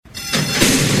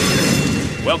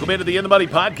Welcome into the In the Money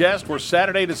podcast for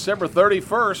Saturday, December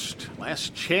 31st.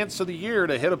 Last chance of the year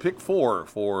to hit a pick four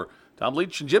for Tom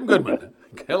Leach and Jim Goodman.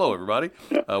 Hello, everybody.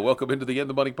 Welcome into the In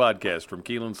the Money podcast from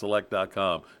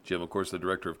KeenelandSelect.com. Jim, of course, the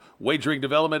Director of Wagering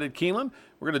Development at Keeneland.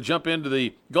 We're going to jump into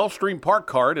the Gulfstream Park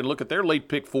card and look at their late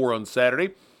pick four on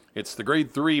Saturday. It's the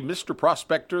Grade 3 Mr.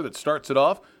 Prospector that starts it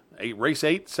off. Race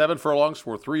 8, 7 furlongs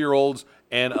for 3-year-olds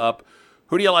and up.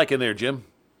 Who do you like in there, Jim?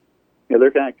 Yeah,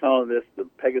 they're kind of calling this the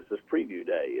Pegasus Preview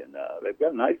Day, and they've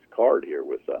got a nice card here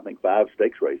with, I think, 5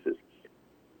 stakes races.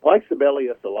 I like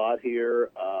Sibelius a lot here.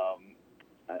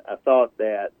 I thought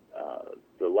that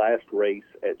the last race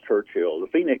at Churchill, the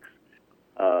Phoenix,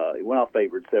 he went off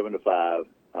favored 7-5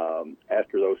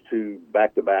 after those two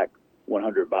back-to-back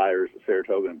 100 buyers at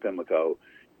Saratoga and Pimlico,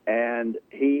 and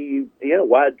he had a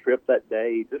wide trip that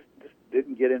day. Just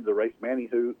didn't get into the race. Manny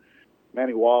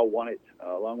Wall won it.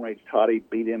 Long Range Toddy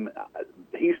beat him.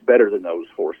 He's better than those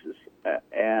horses.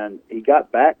 And he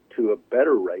got back to a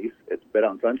better race. It's Bet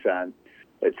on Sunshine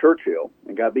at Churchill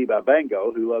and got beat by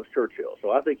Bango, who loves Churchill. So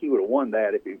I think he would have won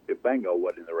that if Bango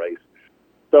wasn't in the race.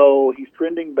 So he's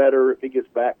trending better. If he gets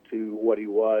back to what he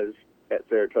was at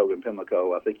Saratoga and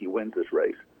Pimlico, I think he wins this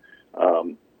race.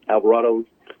 Alvarado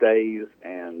stays,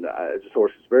 and this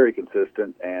horse is very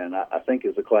consistent, and I think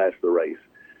is a class of the race.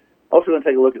 Also going to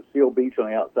take a look at Seal Beach on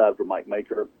the outside for Mike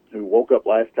Maker, who woke up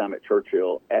last time at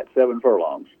Churchill at 7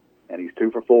 furlongs, and he's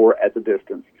 2 for 4 at the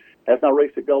distance. Has not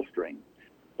raced at Gulfstream,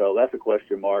 so that's a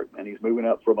question mark, and he's moving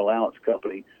up from Allowance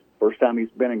Company. First time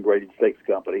he's been in Graded Stakes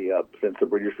Company since the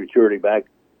Breeders' Futurity back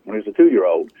when he was a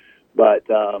 2-year-old. But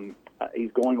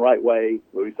he's going right way.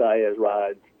 Luis Saez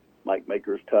rides. Mike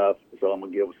Maker's tough, so I'm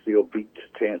going to give Seal Beach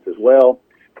a chance as well.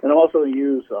 And I'm also going to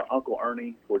use Uncle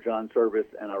Ernie for John Service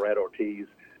and Irad Ortiz.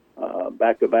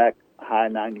 Back-to-back high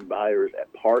 90 buyers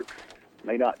at Parks.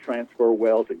 May not transfer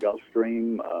well to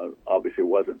Gulfstream. Obviously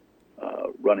wasn't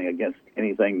running against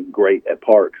anything great at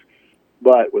Parks.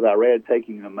 But with Irad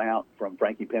taking an amount from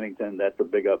Frankie Pennington, that's a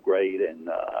big upgrade, and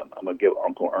I'm going to give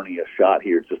Uncle Ernie a shot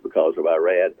here just because of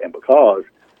Irad and because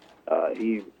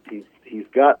he's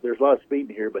got, there's a lot of speed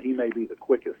in here, but he may be the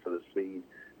quickest of the speed,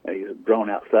 and he's drawn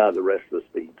outside the rest of the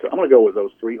speed. So I'm going to go with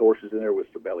those 3 horses in there with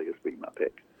Sibelius being my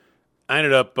pick. I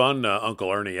ended up on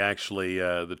Uncle Ernie, actually,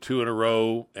 the 2 in a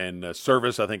row, and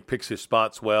Service, I think, picks his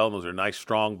spots well. Those are nice,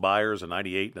 strong buyers, a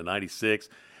 98 and a 96.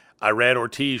 Irad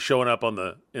Ortiz showing up in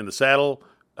the saddle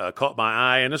caught my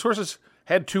eye, and this horse has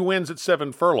had 2 wins at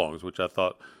 7 furlongs, which I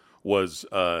thought was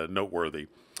noteworthy.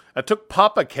 I took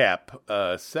Papa Cap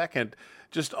second,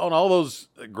 just on all those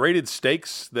graded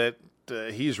stakes that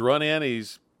he's run in.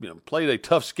 He's played a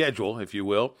tough schedule, if you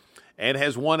will, and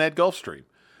has won at Gulfstream.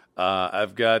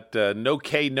 I've got No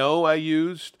K No I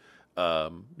used.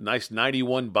 Nice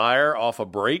 91 buyer off a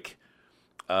break.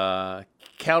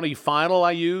 County Final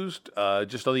I used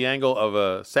just on the angle of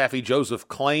a Saffie Joseph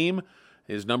claim.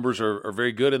 His numbers are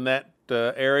very good in that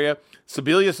area.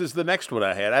 Sibelius is the next one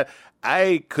I had.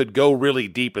 I could go really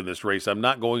deep in this race. I'm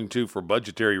not going to for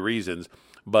budgetary reasons.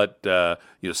 But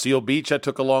Seal Beach I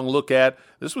took a long look at.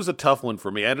 This was a tough one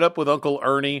for me. I ended up with Uncle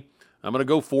Ernie. I'm going to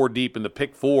go 4 deep in the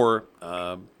pick 4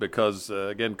 because,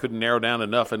 again, couldn't narrow down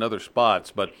enough in other spots.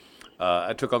 But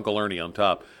I took Uncle Ernie on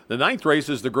top. The 9th race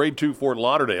is the Grade 2 Fort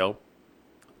Lauderdale.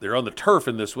 They're on the turf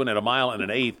in this one at 1 mile and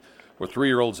an eighth for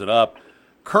 3-year-olds and up.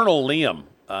 Colonel Liam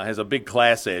has a big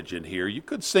class edge in here. You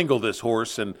could single this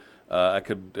horse, and I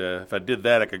could, if I did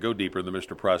that, I could go deeper in the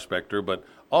Mr. Prospector. But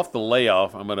off the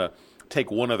layoff, I'm going to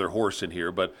take one other horse in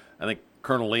here. But I think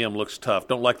Colonel Liam looks tough.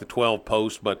 Don't like the 12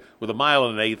 post, but with 1 mile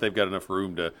and an eighth, they've got enough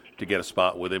room to get a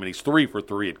spot with him. And he's 3 for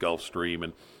 3 at Gulfstream,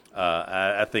 and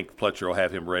I think Pletcher will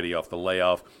have him ready off the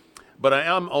layoff. But I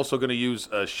am also going to use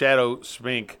Shadow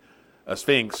Sphinx.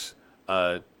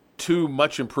 2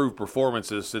 much improved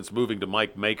performances since moving to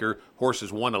Mike Maker. Horse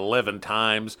has won 11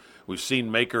 times. We've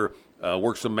seen Maker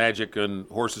work some magic on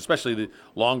horses, especially the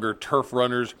longer turf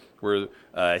runners, where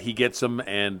he gets them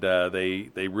and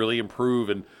they really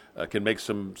improve and can make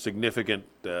some significant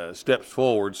steps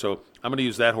forward. So I'm going to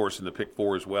use that horse in the pick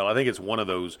 4 as well. I think it's one of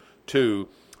those 2.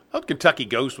 I thought Kentucky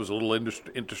Ghost was a little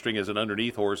interesting as an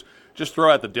underneath horse. Just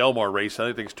throw out the Delmar race.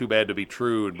 I think it's too bad to be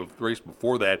true, and the race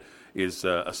before that is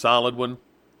a solid one.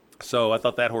 So I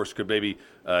thought that horse could maybe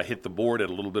hit the board at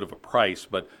a little bit of a price.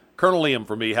 But Colonel Liam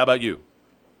for me. How about you?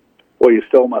 Well, you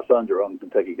stole my thunder on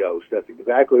Kentucky Ghost. That's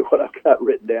exactly what I've got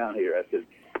written down here. I said,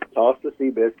 toss the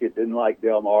Seabiscuit, didn't like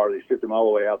Del Mar. They shipped him all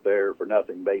the way out there for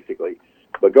nothing, basically.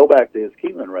 But go back to his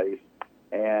Keeneland race,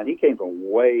 and he came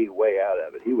from way, way out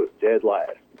of it. He was dead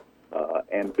last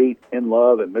and beat In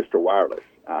Love and Mr. Wireless.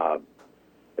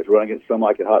 It's running against some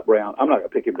like it Hot Brown. I'm not going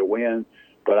to pick him to win,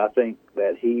 but I think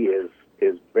that he is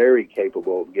is very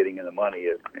capable of getting in the money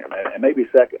and maybe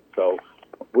second. So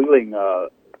wheeling 4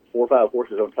 or 5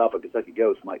 horses on top of Kentucky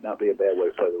Ghost might not be a bad way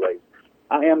to play the race.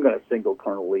 I am going to single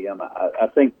Colonel Liam. I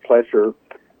think Pletcher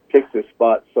picks his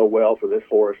spot so well for this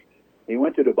horse. He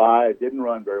went to Dubai, didn't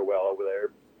run very well over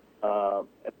there.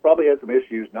 Probably had some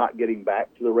issues not getting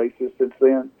back to the races since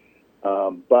then.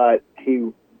 But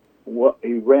he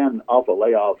ran off a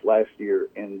layoff last year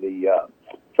in the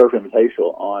Surf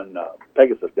Invitational on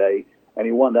Pegasus Day, and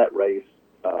he won that race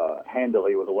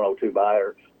handily with a 102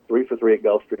 buyer, 3 for 3 at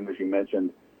Gulfstream, as you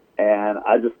mentioned. And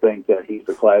I just think that he's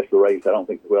the class of the race. I don't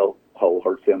think the well hole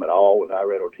hurts him at all with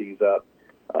Irad Ortiz up.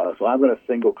 So I'm going to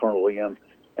single Colonel Liam,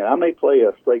 and I may play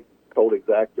a straight cold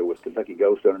exacta with Kentucky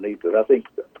Ghost underneath it. I think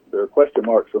there are question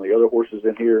marks on the other horses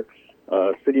in here.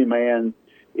 City Man,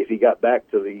 if he got back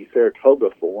to the Saratoga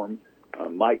form,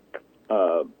 might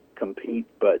compete,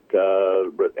 but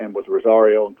and with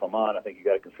Rosario and Clement, I think you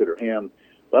got to consider him.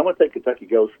 But I'm going to take Kentucky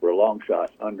Ghost for a long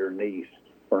shot underneath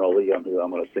Colonel Liam, who I'm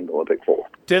going to single and pick 4.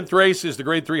 10th race is the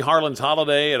Grade 3 Harlan's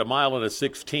Holiday at 1 mile and a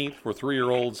 16th for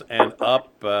 3-year-olds and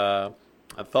up.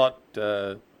 I thought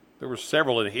there were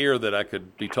several in here that I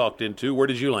could be talked into. Where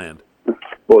did you land?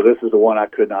 Well, this is the one I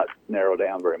could not narrow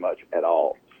down very much at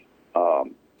all. I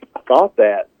thought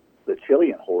that the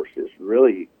Chilean horse is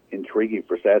really intriguing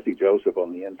for Sassy Joseph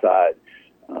on the inside.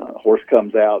 Horse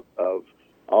comes out of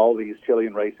all these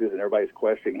Chilean races, and everybody's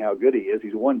questioning how good he is.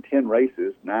 He's won 10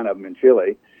 races, 9 of them in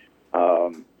Chile.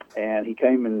 And he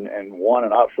came and won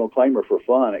an optional claimer for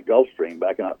fun at Gulfstream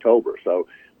back in October. So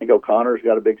I think O'Connor's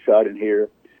got a big shot in here.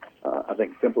 I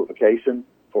think Simplification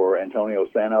for Antonio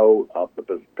Sano off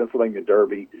the Pennsylvania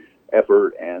Derby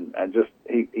effort, and just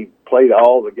he played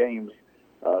all the games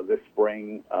this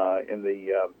spring in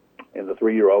the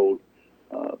 3-year-old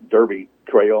Derby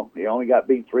trail. He only got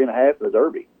beat 3.5 in the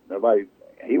Derby.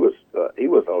 He was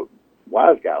a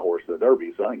wise guy horse in the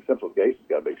Derby, so I think Simplification's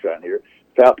got a big shot in here.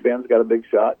 South Bend's got a big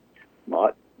shot.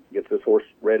 Mott gets this horse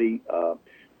ready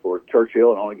for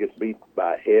Churchill and only gets beat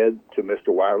by a head to Mr.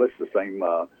 Wireless, the same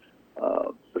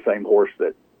horse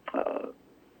that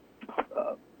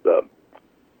the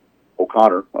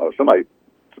O'Connor, the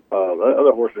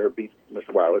other horse there beat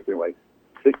Mr. Wireless anyway.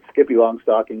 Skippy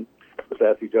Longstocking, the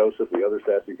Sassy Joseph, the other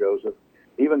Sassy Joseph,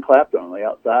 even Clapton on the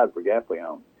outside for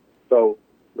Gaffleon. So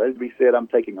let it be said, I'm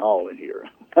taking all in here.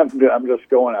 I'm just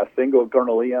going, I single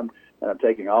Colonel Liam, and I'm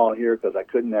taking all in here because I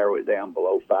couldn't narrow it down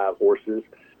below 5 horses.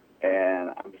 And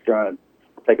I'm just trying to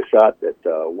take a shot that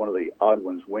one of the odd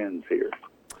ones wins here.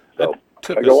 So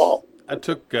I go all. I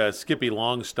took Skippy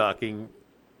Longstocking,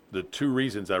 the 2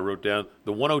 reasons I wrote down.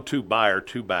 The 102 buyer,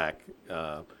 2 back,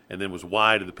 and then was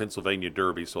wide in the Pennsylvania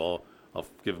Derby, so I'll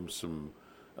give him some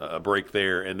a break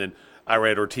there. And then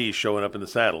Irad Ortiz showing up in the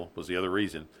saddle was the other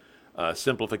reason.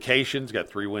 Simplification's got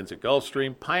 3 wins at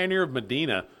Gulfstream. Pioneer of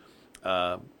Medina,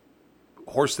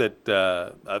 horse that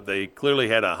they clearly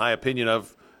had a high opinion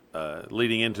of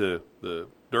leading into the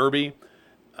Derby.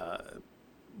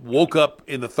 Woke up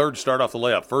in the 3rd start off the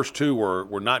layup. First 2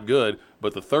 were not good,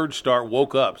 but the 3rd start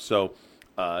woke up. So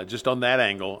just on that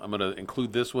angle, I'm going to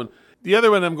include this one. The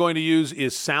other one I'm going to use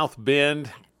is South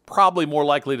Bend. Probably more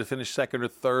likely to finish 2nd or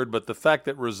 3rd, but the fact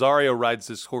that Rosario rides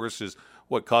this horse is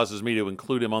what causes me to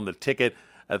include him on the ticket.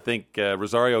 I think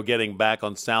Rosario getting back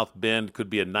on South Bend could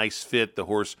be a nice fit. The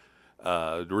horse,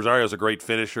 Rosario's a great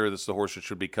finisher. This is the horse that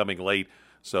should be coming late.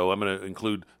 So I'm going to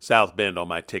include South Bend on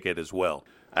my ticket as well.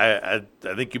 I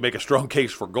think you make a strong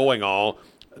case for going all.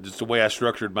 Just the way I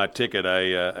structured my ticket,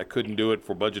 I couldn't do it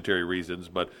for budgetary reasons,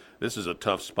 but this is a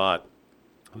tough spot.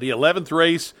 The 11th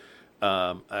race,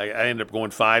 I ended up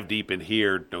going 5 deep in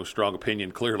here. No strong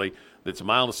opinion, clearly. It's 1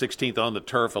 mile and 16th on the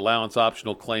turf, allowance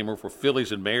optional claimer for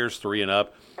fillies and mares 3 and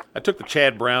up. I took the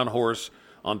Chad Brown horse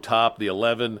on top, the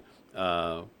 11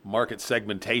 market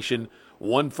segmentation.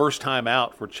 Won first time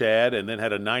out for Chad, and then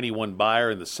had a 91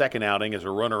 buyer in the second outing as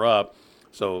a runner-up.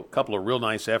 So a couple of real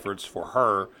nice efforts for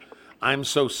her. I'm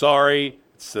So Sorry.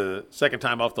 It's the second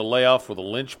time off the layoff for the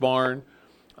Lynch Barn.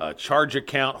 Charge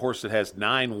Account, horse that has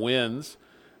 9 wins.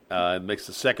 It makes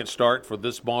the second start for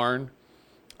this barn.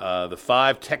 The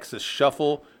 5 Texas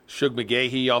Shuffle, Shug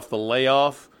McGahee off the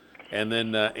layoff. And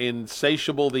then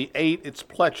Insatiable, the 8, it's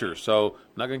Pletcher. So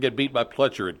I'm not going to get beat by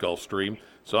Pletcher at Gulfstream.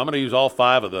 So I'm going to use all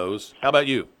 5 of those. How about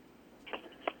you?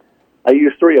 I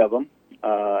used 3 of them.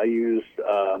 I used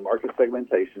Market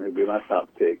Segmentation, would be my top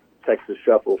pick. Texas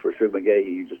Shuffle for Shug McGahee.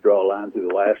 You just draw a line through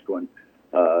the last one.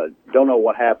 Don't know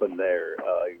what happened there.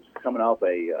 He was coming off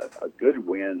a good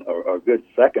win, or a good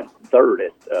third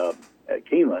at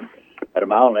Keeneland at 1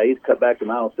 mile and 8, cut back to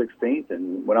 1 mile and 16th,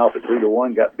 and went off at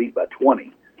 3-1, got beat by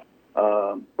 20.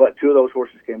 But 2 of those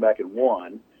horses came back and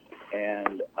won.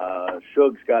 and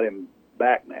Shug's got him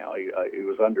back now. He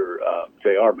was under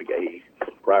J.R. McGahee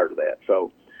prior to that.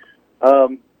 So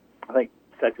I think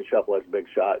Texas Shuffle has a big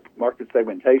shot. Market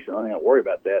segmentation, I don't have to worry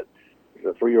about that.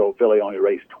 The 3-year-old filly only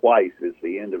raced twice. It's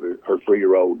the end of her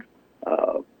 3-year-old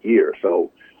year.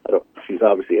 So she's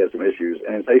obviously has some issues.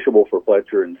 And Insatiable for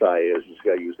Fletcher and Saez. You just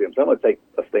got to use them. So I'm going to take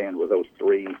a stand with those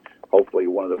three. Hopefully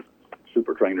one of the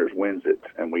super trainers wins it,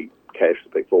 and we cash the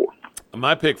pick 4.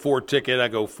 My pick 4 ticket, I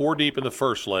go 4 deep in the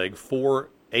first leg, 4,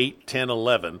 8, 10,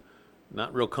 11.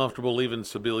 Not real comfortable leaving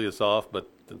Sibelius off, but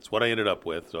that's what I ended up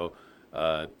with. So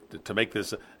to make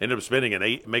this, I ended up spending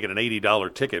making an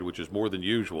 $80 ticket, which is more than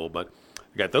usual. But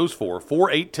I got those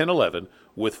 4, 8, 10, 11,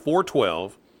 with 4,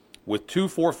 12, with 2,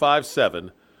 4, 5,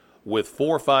 7, with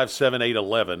 4, 5, 7, 8,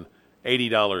 11,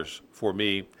 $80 for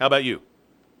me. How about you?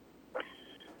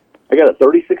 I got a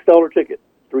 $36 ticket,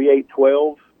 3, 8,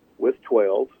 12, with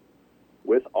 12,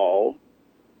 with all,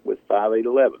 with 5, 8,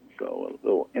 11. So a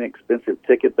little inexpensive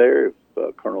ticket there.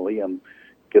 If Colonel Liam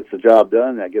gets the job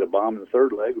done and I get a bomb in the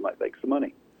third leg, we might make some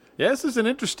money. Yeah, this is an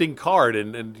interesting card,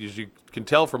 and as you can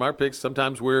tell from our picks,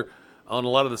 sometimes we're on a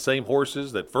lot of the same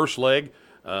horses. That first leg,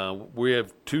 we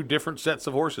have 2 different sets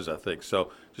of horses, I think.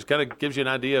 So just kind of gives you an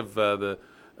idea of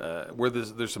where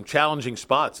there's some challenging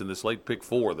spots in this late pick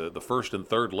 4. The first and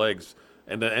third legs,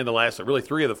 and the last, really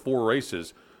 3 of the 4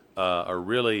 races are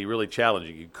really, really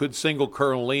challenging. You could single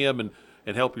Colonel Liam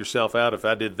and help yourself out. If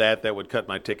I did that, that would cut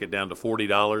my ticket down to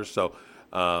 $40. So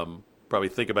probably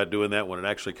think about doing that when it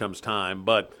actually comes time.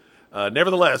 But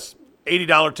nevertheless,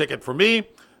 $80 ticket for me,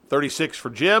 $36 for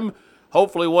Jim.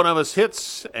 Hopefully one of us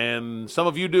hits, and some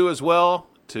of you do as well,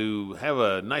 to have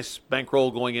a nice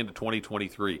bankroll going into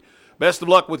 2023. Best of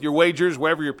luck with your wagers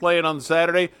wherever you're playing on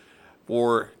Saturday.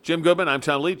 For Jim Goodman, I'm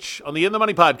Tom Leach on the In the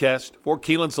Money podcast for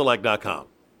KeenelandSelect.com.